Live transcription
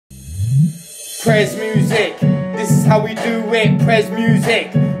Prez Muzik, this is how we do it. Prez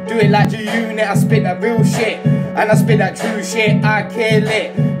Muzik, do it like G-Unit. I spit that real shit, and I spit that true shit. I kill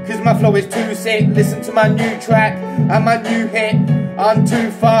it, cause my flow is too sick. Listen to my new track and my new hit. I'm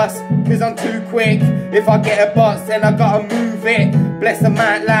too fast, cause I'm too quick. If I get a box, then I gotta move it. Bless a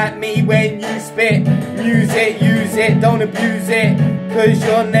man like me when you spit. Music, use it, don't abuse it, cause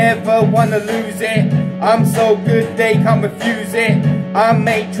you'll never wanna lose it. I'm so good they can't refuse it. I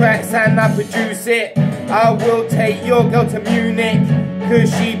make tracks and I produce it. I will take your girl to Munich,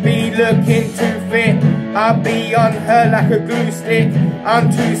 cause she be looking too fit. I'll be on her like a glue stick. I'm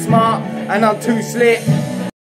too smart and I'm too slick.